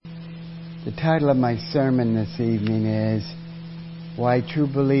The title of my sermon this evening is Why True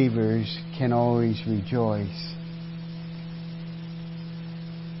Believers Can Always Rejoice.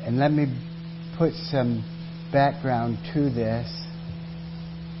 And let me put some background to this.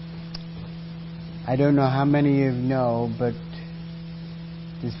 I don't know how many of you know, but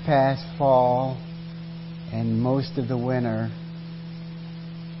this past fall and most of the winter,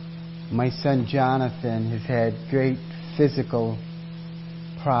 my son Jonathan has had great physical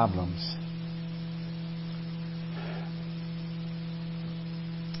problems.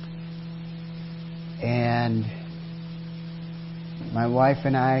 And my wife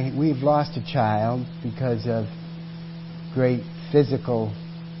and I, we've lost a child because of great physical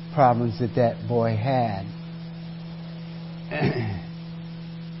problems that boy had.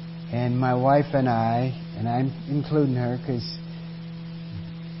 And my wife and I, and I'm including her because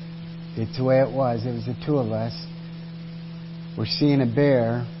it's the way it was the two of us, were seeing a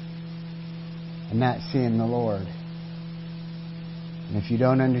bear and not seeing the Lord. And if you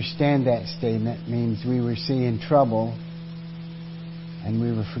don't understand that statement, it means we were seeing trouble and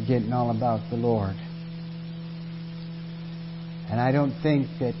we were forgetting all about the Lord. And I don't think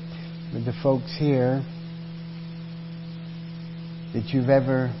that with the folks here that you've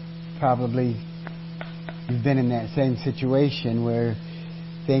been in that same situation where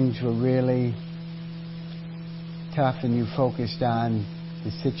things were really tough and you focused on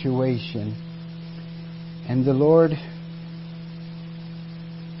the situation. And the Lord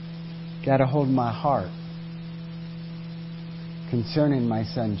got a hold of my heart concerning my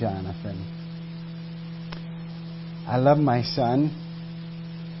son Jonathan. I love my son.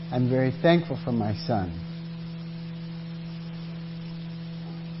 I'm very thankful for my son.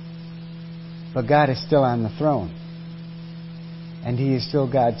 But God is still on the throne. And He is still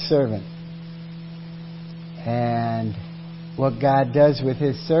God's servant. And what God does with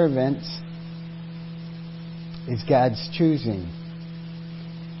His servants is God's choosing.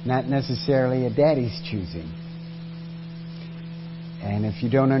 Not necessarily a daddy's choosing. And if you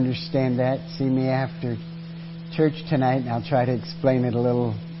don't understand that, see me after church tonight and I'll try to explain it a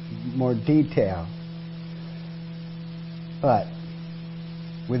little more detail. But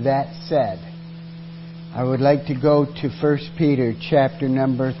with that said, I would like to go to 1 Peter chapter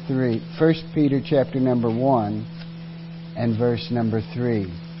number 3. 1 Peter chapter number 1 and verse number 3.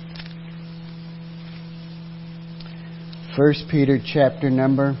 1 Peter chapter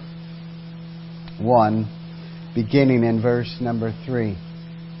number 1, beginning in verse number 3.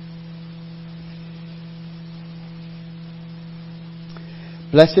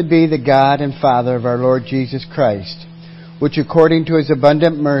 Blessed be the God and Father of our Lord Jesus Christ, which according to His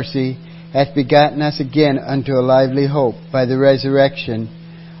abundant mercy hath begotten us again unto a lively hope by the resurrection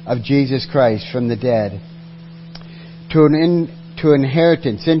of Jesus Christ from the dead, to an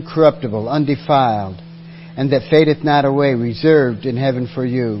inheritance incorruptible, undefiled, and that fadeth not away, reserved in heaven for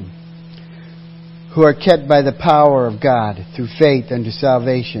you, who are kept by the power of God through faith unto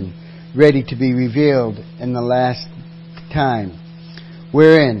salvation, ready to be revealed in the last time,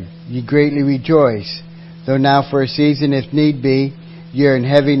 wherein ye greatly rejoice, though now for a season, if need be, ye are in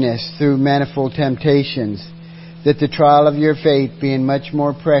heaviness through manifold temptations, that the trial of your faith, being much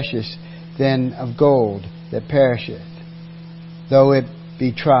more precious than of gold that perisheth, though it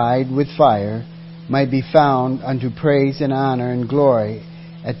be tried with fire, might be found unto praise and honor and glory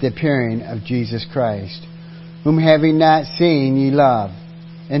at the appearing of Jesus Christ, whom having not seen ye love,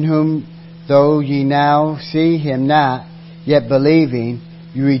 in whom though ye now see Him not, yet believing,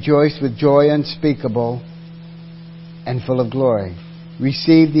 you rejoice with joy unspeakable and full of glory.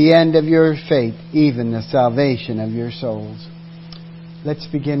 Receive the end of your faith, even the salvation of your souls. Let's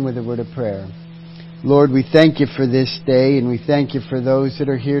begin with a word of prayer. Lord, we thank You for this day, and we thank You for those that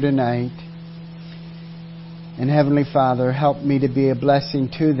are here tonight. And Heavenly Father, help me to be a blessing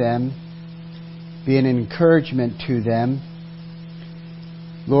to them, be an encouragement to them.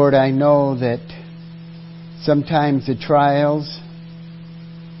 Lord, I know that sometimes the trials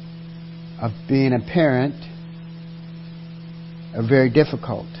of being a parent are very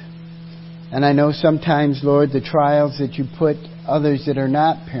difficult. And I know sometimes, Lord, the trials that You put others that are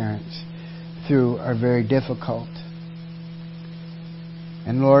not parents through are very difficult.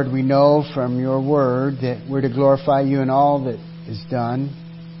 And Lord, we know from Your Word that we're to glorify You in all that is done.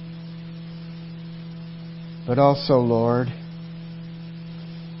 But also, Lord,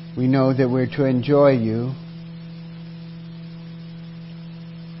 we know that we're to enjoy You.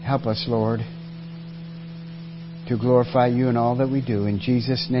 Help us, Lord, to glorify You in all that we do. In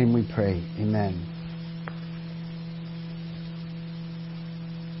Jesus' name we pray. Amen.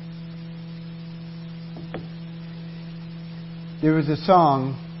 There was a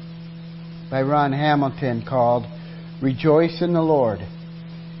song by Ron Hamilton called Rejoice in the Lord.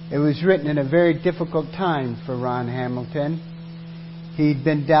 It was written in a very difficult time for Ron Hamilton. He'd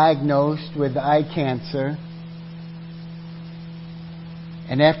been diagnosed with eye cancer.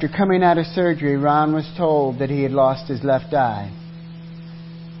 And after coming out of surgery, Ron was told that he had lost his left eye.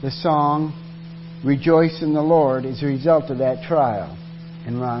 The song, Rejoice in the Lord, is a result of that trial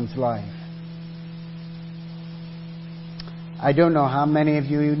in Ron's life. I don't know how many of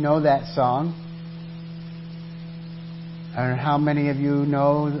you know that song, or how many of you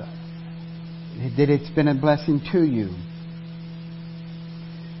know that it's been a blessing to you.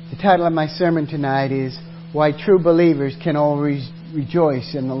 The title of my sermon tonight is Why True Believers Can Always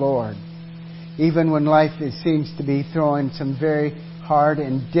Rejoice in the Lord, even when life seems to be throwing some very hard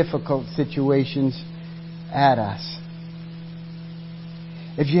and difficult situations at us.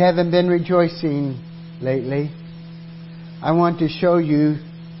 If you haven't been rejoicing lately, I want to show you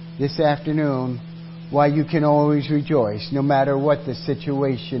this afternoon why you can always rejoice, no matter what the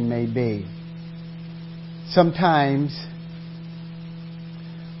situation may be. Sometimes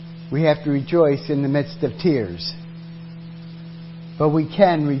we have to rejoice in the midst of tears, but we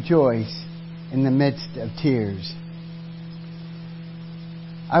can rejoice in the midst of tears.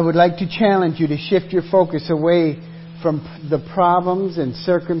 I would like to challenge you to shift your focus away from the problems and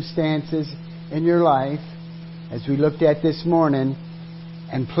circumstances in your life, as we looked at this morning,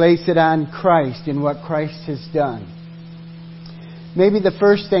 and place it on Christ and what Christ has done. Maybe the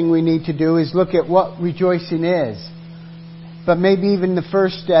first thing we need to do is look at what rejoicing is. But maybe even the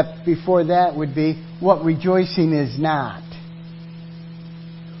first step before that would be what rejoicing is not.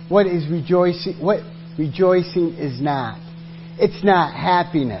 What is rejoicing? What rejoicing is not? It's not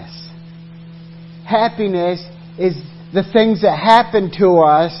happiness. Happiness is the things that happen to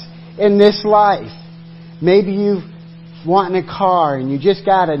us in this life. Maybe you want a car and you just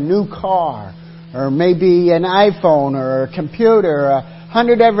got a new car, or maybe an iPhone or a computer, or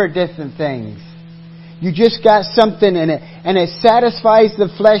 100 other different things. You just got something in it and it satisfies the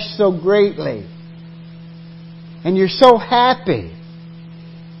flesh so greatly. And you're so happy.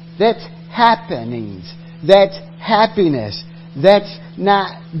 That's happenings. That's happiness. That's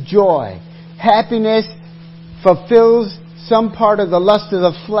not joy. Happiness fulfills some part of the lust of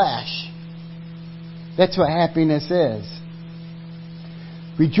the flesh. That's what happiness is.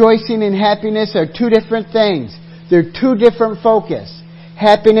 Rejoicing and happiness are two different things. They're two different focus.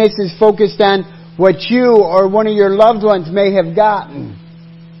 Happiness is focused on what you or one of your loved ones may have gotten.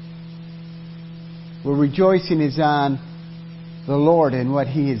 Well, rejoicing is on the Lord and what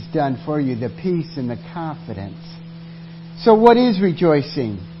He has done for you, the peace and the confidence. So what is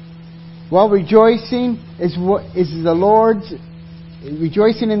rejoicing? Well, rejoicing is the Lord's.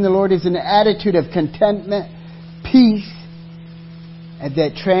 Rejoicing in the Lord is an attitude of contentment, peace, and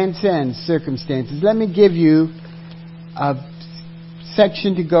that transcends circumstances. Let me give you a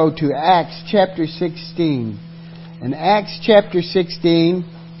section to go to, Acts chapter 16. In Acts chapter 16,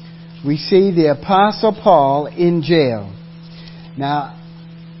 we see the Apostle Paul in jail. Now,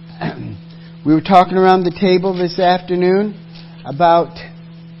 we were talking around the table this afternoon about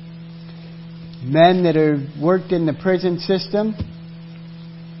men that have worked in the prison system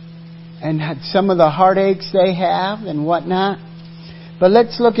and had some of the heartaches they have and whatnot. But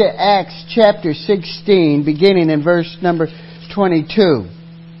let's look at Acts chapter 16, beginning in verse number 22.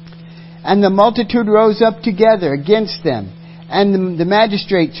 And the multitude rose up together against them, and the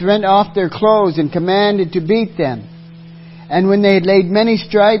magistrates rent off their clothes and commanded to beat them. And when they had laid many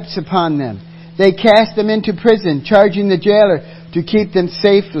stripes upon them, they cast them into prison, charging the jailer to keep them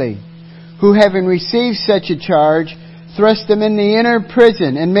safely, who having received such a charge, thrust them in the inner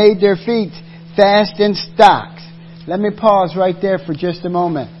prison and made their feet fast in stocks. Let me pause right there for just a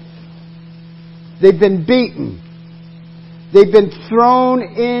moment. They've been beaten. They've been thrown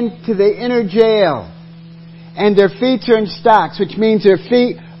into the inner jail. And their feet are in stocks, which means their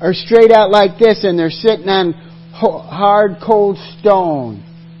feet are straight out like this and they're sitting on hard, cold stone.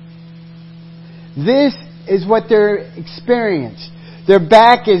 This is what they're experiencing. Their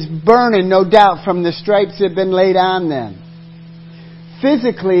back is burning, no doubt, from the stripes that have been laid on them.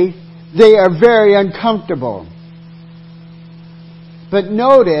 Physically, they are very uncomfortable. But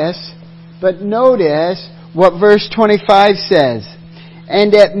notice what verse 25 says.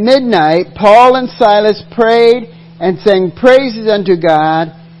 And at midnight, Paul and Silas prayed and sang praises unto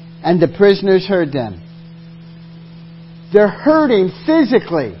God, and the prisoners heard them. They're hurting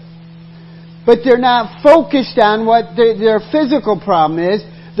physically. But they're not focused on what their physical problem is.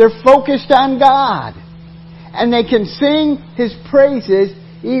 They're focused on God. And they can sing His praises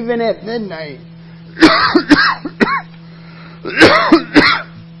even at midnight.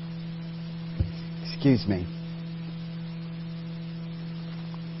 Excuse me.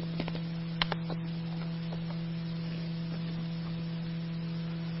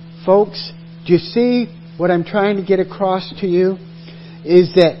 Folks, do you see what I'm trying to get across to you?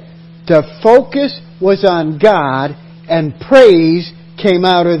 Is that the focus was on God and praise came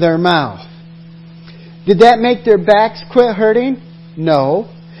out of their mouth. Did that make their backs quit hurting? No.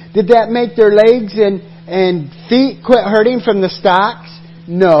 Did that make their legs and feet quit hurting from the stocks?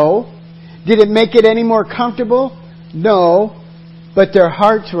 No. Did it make it any more comfortable? No. But their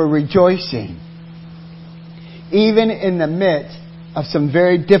hearts were rejoicing. Even in the midst of some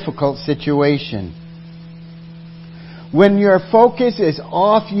very difficult situation. When your focus is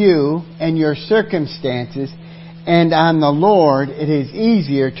off you and your circumstances and on the Lord, it is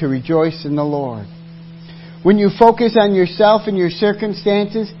easier to rejoice in the Lord. When you focus on yourself and your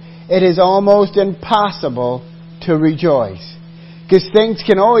circumstances, it is almost impossible to rejoice. Because things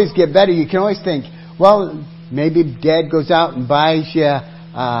can always get better. You can always think, well, maybe Dad goes out and buys you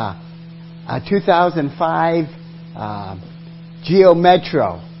a 2005 Geo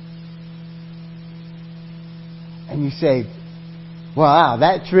Metro. And you say, wow,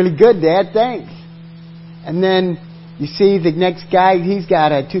 that's really good, Dad, thanks. And then you see the next guy, he's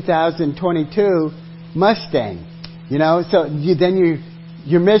got a 2022 Mustang. You know, so then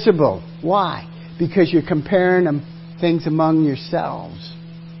you're miserable. Why? Because you're comparing things among yourselves.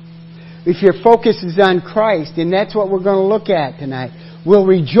 If your focus is on Christ, and that's what we're going to look at tonight, we'll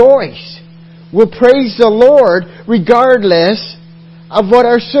rejoice. We'll praise the Lord regardless of what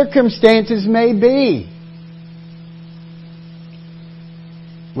our circumstances may be.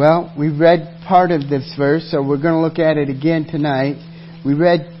 Well, we read part of this verse, so we're going to look at it again tonight. We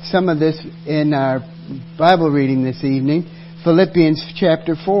read some of this in our Bible reading this evening, Philippians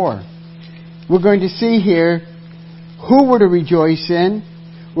chapter 4. We're going to see here who we're to rejoice in.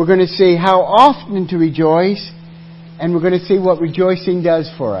 We're going to see how often to rejoice, and we're going to see what rejoicing does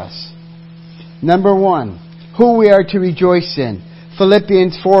for us. Number 1, who we are to rejoice in.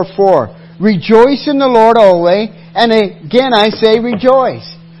 Philippians 4:4. Rejoice in the Lord always, and again I say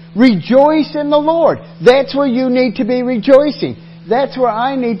rejoice. Rejoice in the Lord. That's where you need to be rejoicing. That's where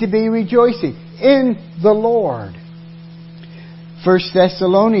I need to be rejoicing. In the Lord. 1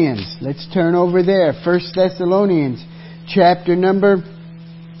 Thessalonians. Let's turn over there. 1 Thessalonians chapter number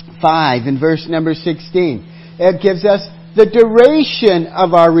 5 and verse number 16. It gives us the duration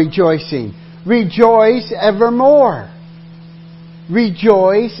of our rejoicing. Rejoice evermore.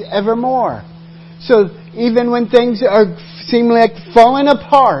 Rejoice evermore. So even when things seem like falling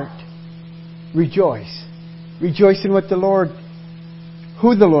apart, rejoice. Rejoice in what the Lord,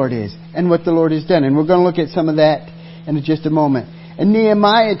 who the Lord is, and what the Lord has done. And we're going to look at some of that in just a moment. In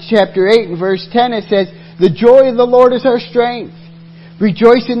Nehemiah chapter 8 and verse 10 it says, the joy of the Lord is our strength.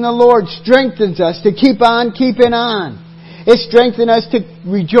 Rejoice in the Lord strengthens us to keep on keeping on. It strengthens us to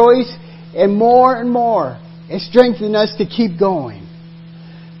rejoice and more. It strengthens us to keep going.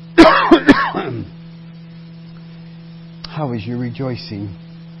 How is your rejoicing?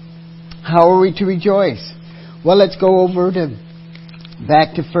 How are we to rejoice? Well, let's go over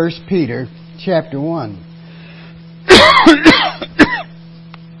back to 1 Peter chapter 1.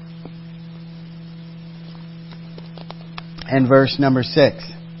 And verse number 6.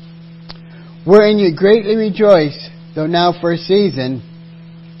 Wherein you greatly rejoice, though now for a season,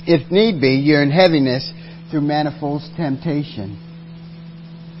 if need be, you're in heaviness through manifold temptation.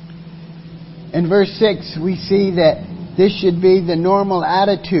 In verse 6, we see that this should be the normal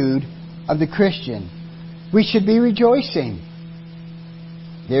attitude of the Christian. We should be rejoicing.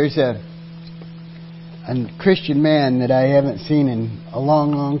 There's a Christian man that I haven't seen in a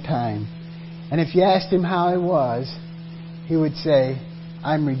long time. And if you asked him how he was, he would say,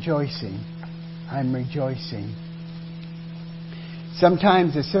 I'm rejoicing. I'm rejoicing.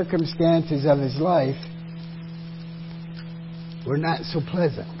 Sometimes the circumstances of his life were not so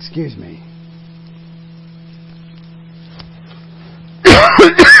pleasant. Excuse me.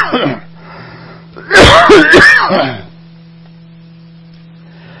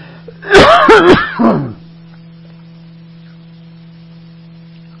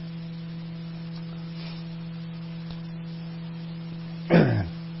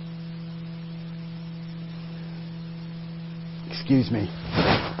 Excuse me.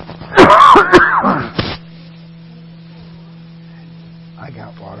 I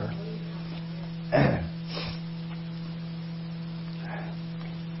got water.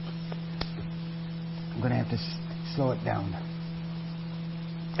 I'm going to have to slow it down.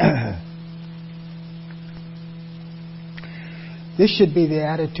 This should be the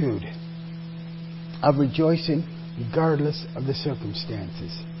attitude of rejoicing regardless of the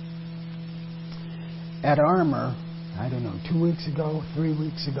circumstances. at Armour, I don't know, 2 weeks ago, 3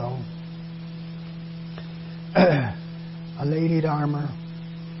 weeks ago, a lady at Armour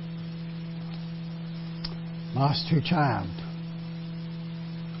lost her child.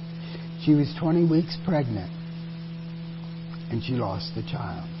 She was 20 weeks pregnant, and she lost the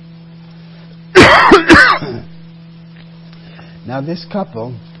child. Now this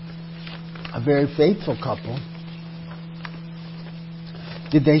couple, a very faithful couple,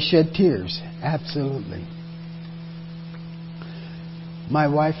 did they shed tears? Absolutely. My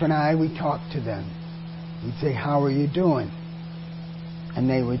wife and I, we talked to them. We'd say, how are you doing? And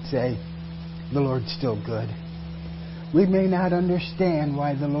they would say, the Lord's still good. We may not understand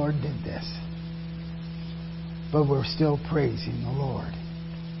why the Lord did this, but we're still praising the Lord.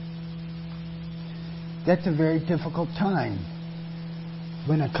 That's a very difficult time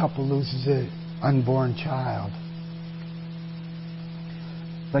when a couple loses an unborn child.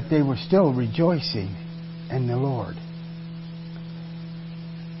 But they were still rejoicing in the Lord.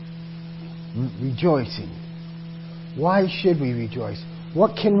 Rejoicing. Why should we rejoice?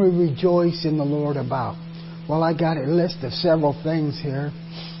 What can we rejoice in the Lord about? Well, I got a list of several things here.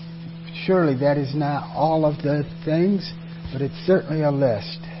 Surely that is not all of the things, but it's certainly a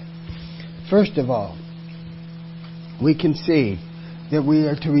list. First of all, we can see that we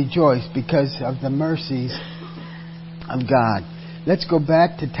are to rejoice because of the mercies of God. Let's go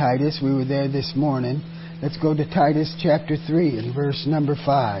back to Titus. We were there this morning. Let's go to Titus chapter 3 and verse number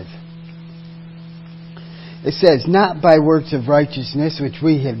 5. It says, not by works of righteousness which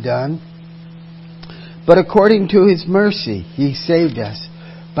we have done, but according to His mercy He saved us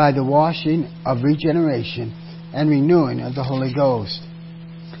by the washing of regeneration and renewing of the Holy Ghost.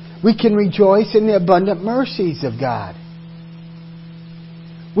 We can rejoice in the abundant mercies of God.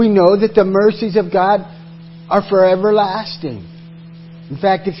 We know that the mercies of God are for everlasting. In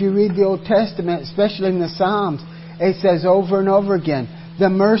fact, if you read the Old Testament, especially in the Psalms, it says over and over again, the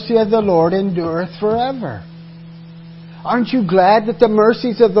mercy of the Lord endureth forever. Aren't you glad that the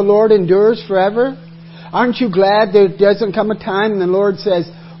mercies of the Lord endures forever? Aren't you glad there doesn't come a time and the Lord says,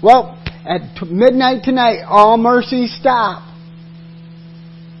 well, at midnight tonight, all mercies stop?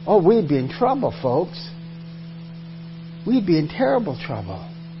 Oh, we'd be in trouble, folks. We'd be in terrible trouble.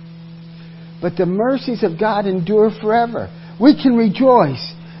 But the mercies of God endure forever. We can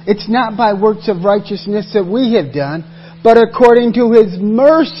rejoice. It's not by works of righteousness that we have done, but according to His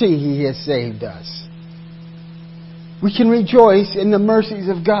mercy He has saved us. We can rejoice in the mercies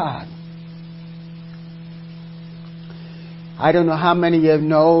of God. I don't know how many of you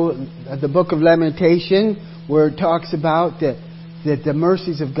know the book of Lamentation, where it talks about that the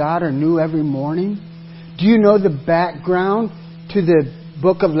mercies of God are new every morning. Do you know the background to the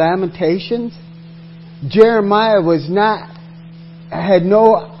book of Lamentations? Jeremiah had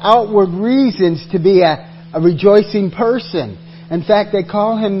no outward reasons to be a rejoicing person. In fact, they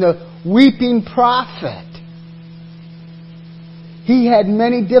call him the weeping prophet. He had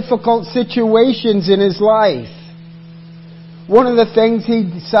many difficult situations in his life. One of the things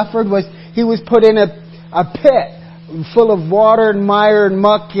he suffered was he was put in a pit full of water and mire and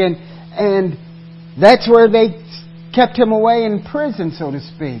muck, and that's where they kept him away in prison, so to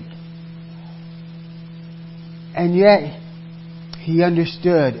speak. And yet, he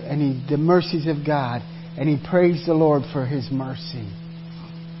understood the mercies of God, and he praised the Lord for His mercy.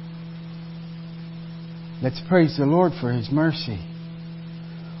 Let's praise the Lord for His mercy.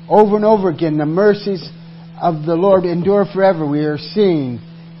 Over and over again, the mercies of the Lord endure forever. We are seeing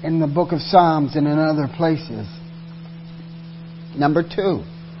in the book of Psalms and in other places. Number 2,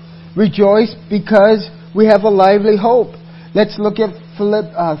 rejoice because we have a lively hope. Let's look at 1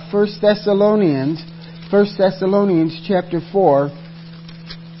 Thessalonians chapter 4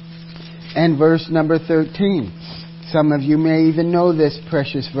 and verse number 13. Some of you may even know this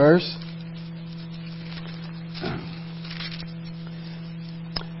precious verse.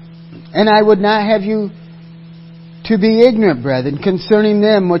 And I would not have you to be ignorant, brethren, concerning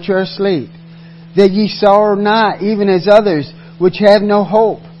them which are asleep, that ye sorrow not, even as others which have no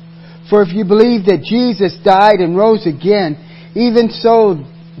hope. For if you believe that Jesus died and rose again, even so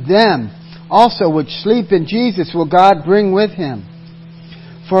them also which sleep in Jesus will God bring with Him.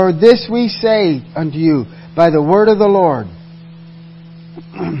 For this we say unto you by the word of the Lord,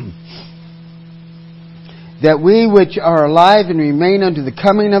 that we which are alive and remain unto the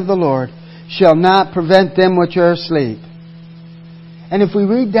coming of the Lord shall not prevent them which are asleep. And if we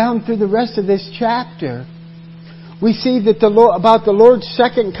read down through the rest of this chapter, we see that about the Lord's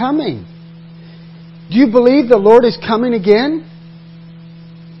second coming. Do you believe the Lord is coming again?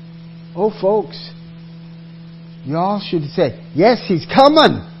 Oh, folks, you all should say, yes, He's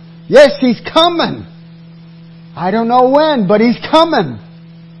coming. Yes, He's coming. I don't know when, but He's coming.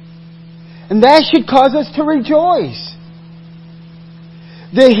 And that should cause us to rejoice.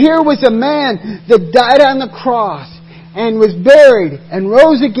 That here was a man that died on the cross and was buried and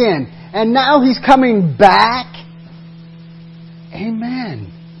rose again. And now He's coming back.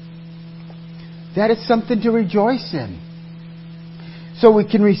 Amen. That is something to rejoice in. So we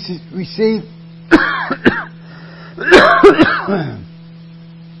can receive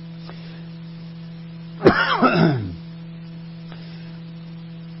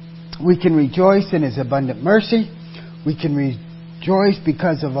we can rejoice in His abundant mercy. We can rejoice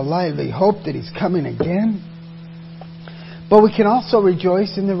because of a lively hope that He's coming again. But we can also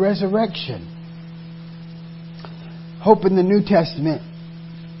rejoice in the resurrection. Hope in the New Testament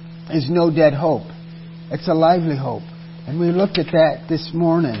is no dead hope. It's a lively hope. And we looked at that this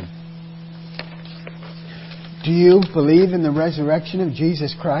morning. Do you believe in the resurrection of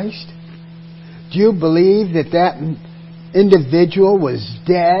Jesus Christ? Do you believe that that individual was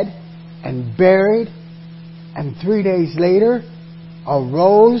dead and buried and 3 days later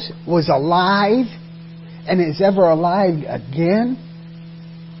arose, was alive, and is ever alive again?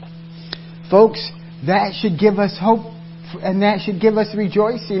 Folks, that should give us hope, and that should give us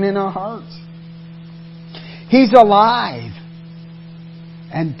rejoicing in our hearts. He's alive,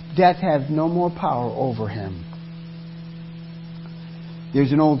 and death has no more power over Him.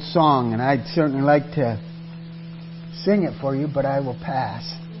 There's an old song, and I'd certainly like to sing it for you, but I will pass.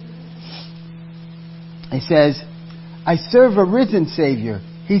 It says, I serve a risen Savior.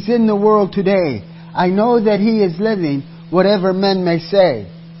 He's in the world today. I know that He is living, whatever men may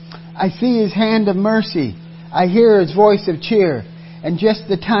say. I see His hand of mercy. I hear His voice of cheer. And just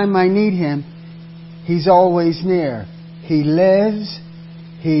the time I need Him, He's always near. He lives.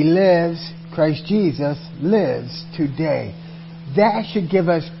 He lives. Christ Jesus lives today. That should give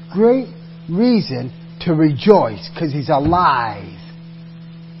us great reason to rejoice because He's alive.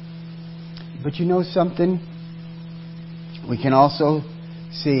 But you know something? We can also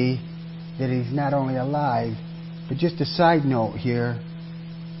see that He's not only alive, but just a side note here,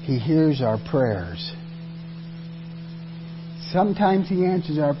 He hears our prayers. Sometimes He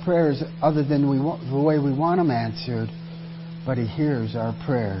answers our prayers other than the way we want them answered, but He hears our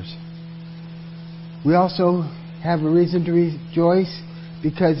prayers. We also have a reason to rejoice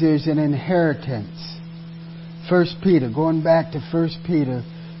because there's an inheritance. 1 Peter, going back to 1 Peter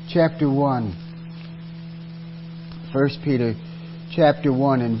chapter 1. 1 Peter chapter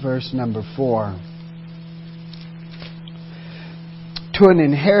 1 and verse number 4. To an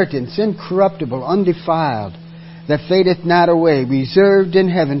inheritance incorruptible, undefiled, that fadeth not away, reserved in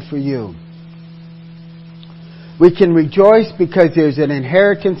heaven for you. We can rejoice because there's an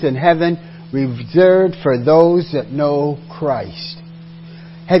inheritance in heaven reserved for those that know Christ.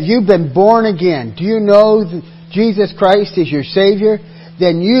 Have you been born again? Do you know that Jesus Christ is your Savior?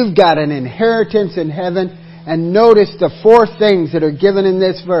 Then you've got an inheritance in heaven. And notice the 4 things that are given in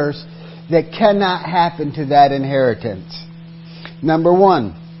this verse that cannot happen to that inheritance. Number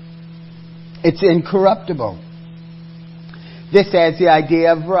 1, it's incorruptible. This has the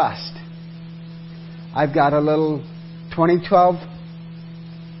idea of rust. I've got a little 2012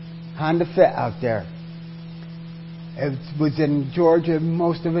 Honda Fit out there. It was in Georgia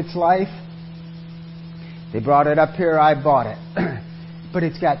most of its life. They brought it up here, I bought it. But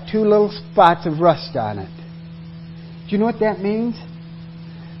it's got 2 little spots of rust on it. Do you know what that means?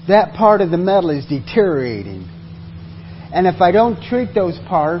 That part of the metal is deteriorating. And if I don't treat those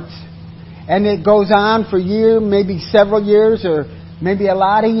parts, and it goes on for years, maybe several years, or maybe a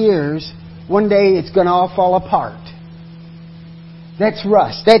lot of years, one day it's going to all fall apart. That's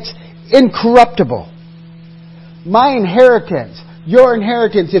rust. That's incorruptible. My inheritance, your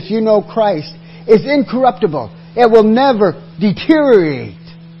inheritance, if you know Christ, is incorruptible. It will never deteriorate.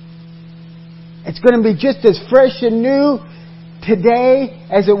 It's going to be just as fresh and new today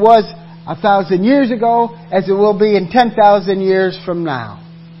as it was 1,000 years ago, as it will be in 10,000 years from now.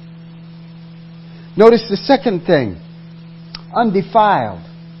 Notice the second thing. Undefiled.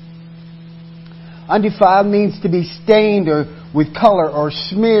 Undefiled means to be stained or with color or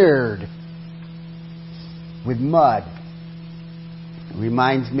smeared with mud. It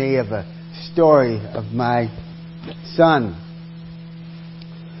reminds me of a story of my son.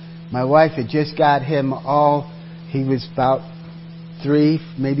 My wife had just got him he was about 3,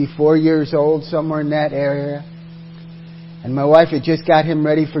 maybe 4 years old, somewhere in that area. And my wife had just got him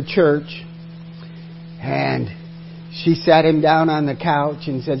ready for church. And she sat him down on the couch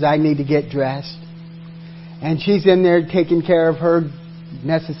and says, I need to get dressed. And she's in there taking care of her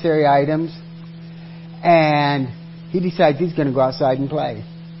necessary items. And he decides he's going to go outside and play.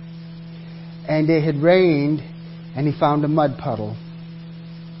 And it had rained, and he found a mud puddle.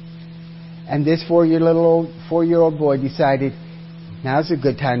 And this 4-year-old boy decided, now's a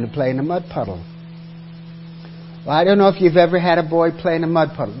good time to play in a mud puddle. Well, I don't know if you've ever had a boy play in a mud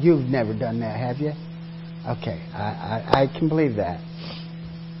puddle. You've never done that, have you? Okay, I can believe that.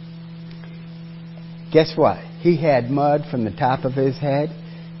 Guess what? He had mud from the top of his head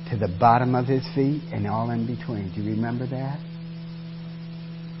to the bottom of his feet and all in between. Do you remember that?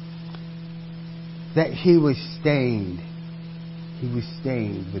 That he was stained. He was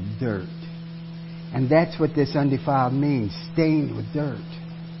stained with dirt. And that's what this undefiled means, stained with dirt.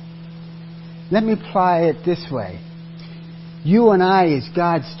 Let me apply it this way. You and I, as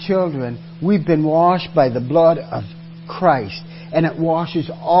God's children, we've been washed by the blood of Christ, and it washes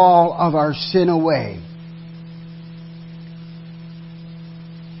all of our sin away.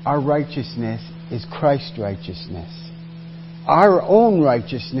 Our righteousness is Christ's righteousness. Our own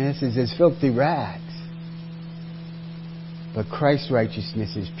righteousness is as filthy rags. But Christ's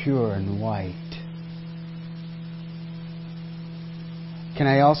righteousness is pure and white. Can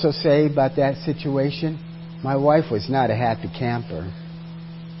I also say about that situation? My wife was not a happy camper.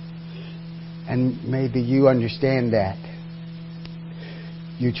 And maybe you understand that.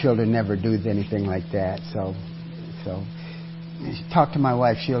 You children never do anything like that. So talk to my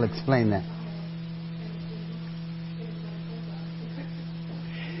wife. She'll explain that.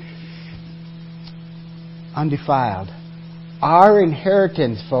 Undefiled. Our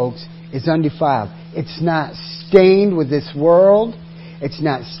inheritance, folks, is undefiled. It's not stained with this world. It's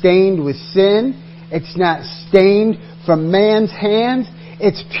not stained with sin. It's not stained from man's hands.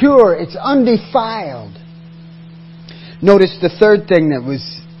 It's pure. It's undefiled. Notice the third thing that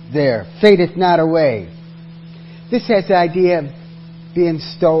was there. Fadeth not away. This has the idea of being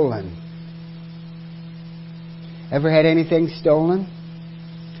stolen. Ever had anything stolen?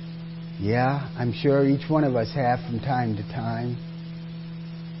 Yeah, I'm sure each one of us have from time to time.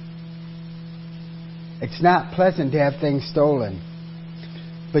 It's not pleasant to have things stolen.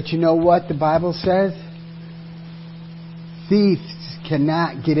 But you know what the Bible says? Thieves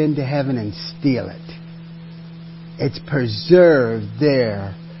cannot get into heaven and steal it. It's preserved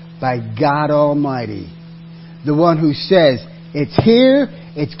there by God Almighty. The one who says, it's here,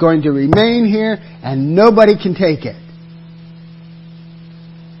 it's going to remain here, and nobody can take it.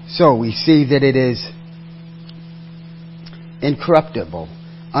 So we see that it is incorruptible,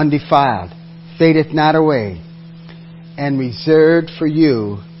 undefiled, fadeth not away, and reserved for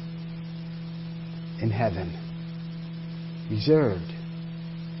you in heaven. Reserved.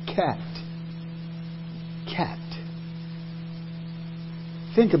 Kept.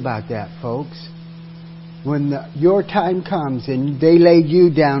 Think about that, folks. When your time comes and they lay you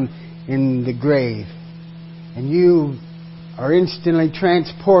down in the grave and you are instantly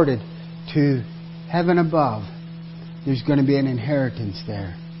transported to heaven above, there's going to be an inheritance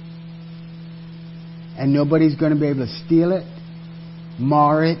there. And nobody's going to be able to steal it,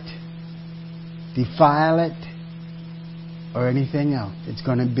 mar it, defile it, or anything else. It's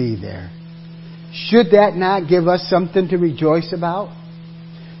going to be there. Should that not give us something to rejoice about?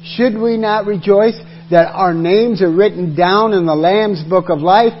 Should we not rejoice that our names are written down in the Lamb's Book of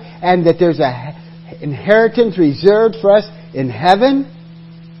Life and that there's an inheritance reserved for us in heaven?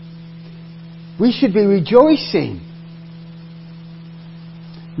 We should be rejoicing.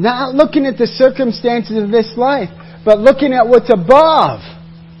 Not looking at the circumstances of this life, but looking at what's above.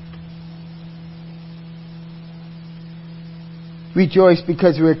 Rejoice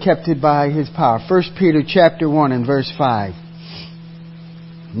because we are kept by His power. 1 Peter chapter 1 and verse 5.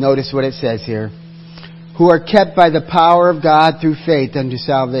 Notice what it says here. Who are kept by the power of God through faith unto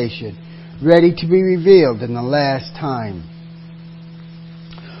salvation, ready to be revealed in the last time.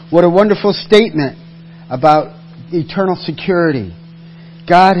 What a wonderful statement about eternal security.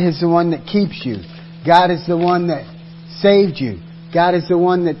 God is the one that keeps you. God is the one that saved you. God is the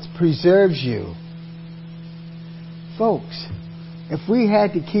one that preserves you. Folks, if we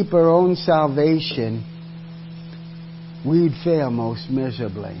had to keep our own salvation, we'd fail most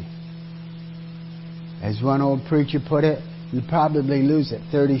miserably. As one old preacher put it, we'd probably lose it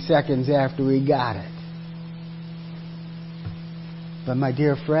 30 seconds after we got it. But my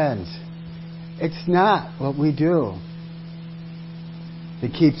dear friends, it's not what we do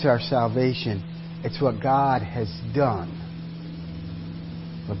that keeps our salvation. It's what God has done.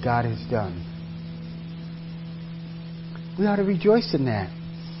 What God has done. We ought to rejoice in that.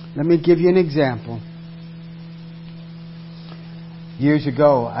 Let me give you an example. Years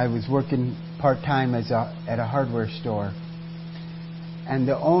ago, I was working part-time at a hardware store. And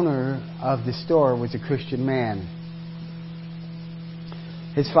the owner of the store was a Christian man.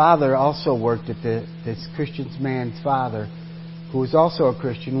 His father also worked at this Christian man's father, who was also a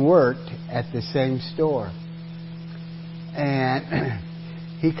Christian, worked at the same store. And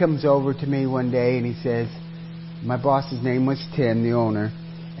he comes over to me one day and he says, my boss's name was Tim, the owner,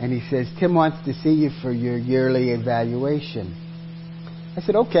 and he says, Tim wants to see you for your yearly evaluation. I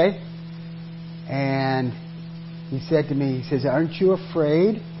said, okay. And he said to me, he says, aren't you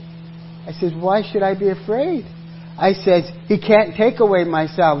afraid? I says, why should I be afraid? I says, he can't take away my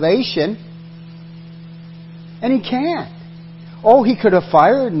salvation. And he can't. Oh, he could have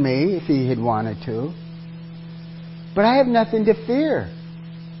fired me if he had wanted to. But I have nothing to fear.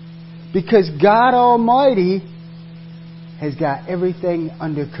 Because God Almighty has got everything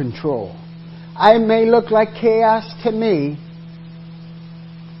under control. I may look like chaos to me,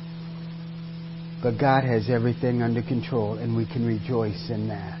 but God has everything under control, and we can rejoice in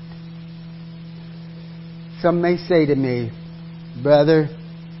that. Some may say to me, brother,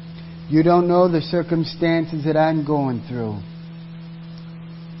 you don't know the circumstances that I'm going through.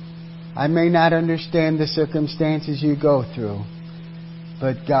 I may not understand the circumstances you go through,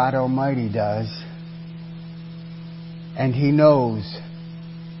 but God Almighty does. And He knows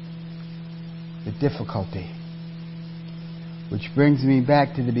the difficulty. Which brings me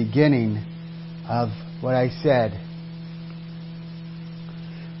back to the beginning of what I said.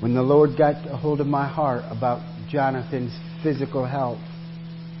 When the Lord got a hold of my heart about Jonathan's physical health,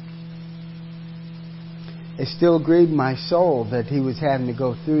 it still grieved my soul that he was having to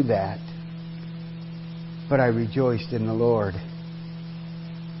go through that. But I rejoiced in the Lord.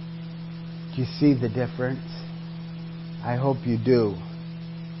 Do you see the difference? I hope you do.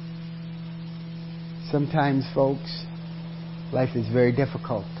 Sometimes, folks, life is very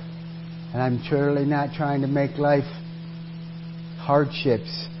difficult. And I'm surely not trying to make life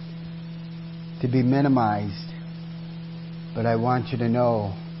hardships to be minimized. But I want you to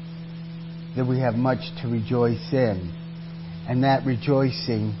know that we have much to rejoice in. And that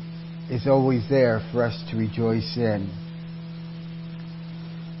rejoicing is always there for us to rejoice in.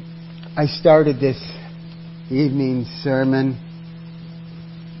 I started this evening sermon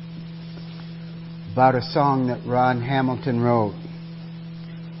about a song that Ron Hamilton wrote.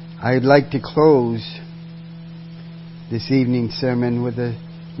 I'd like to close this evening's sermon with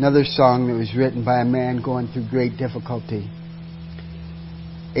another song that was written by a man going through great difficulty.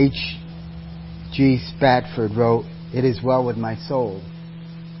 H.G. Spatford wrote, "It is well with my soul."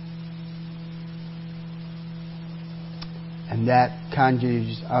 And that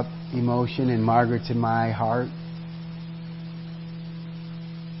conjures up emotion in Margaret's and my heart.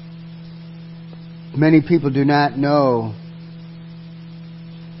 Many people do not know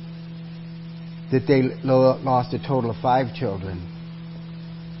that they lost a total of 5 children.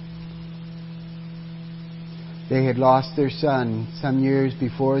 They had lost their son some years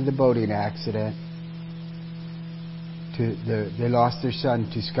before the boating accident. They lost their son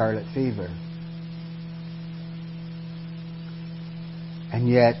to scarlet fever. And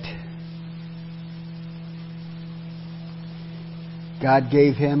yet, God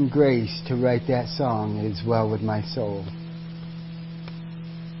gave him grace to write that song, "It is well with my soul."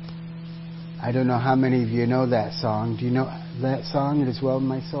 I don't know how many of you know that song. Do you know that song, "It is well with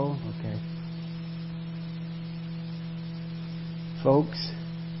my soul"? Okay. Folks,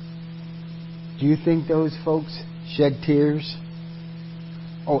 do you think those folks shed tears?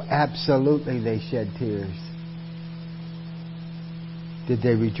 Oh, absolutely they shed tears. Did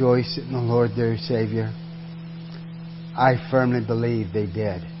they rejoice in the Lord their Savior? I firmly believe they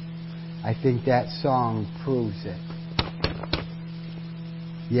did. I think that song proves it.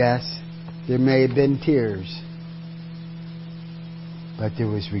 Yes, there may have been tears, but there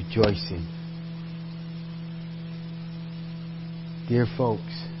was rejoicing. Dear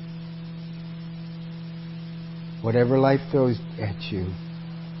folks, whatever life throws at you,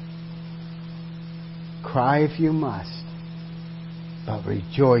 cry if you must, but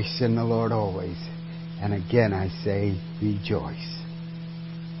rejoice in the Lord always. And again I say, rejoice.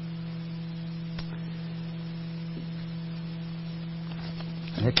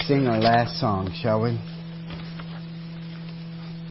 Let's sing our last song, shall we?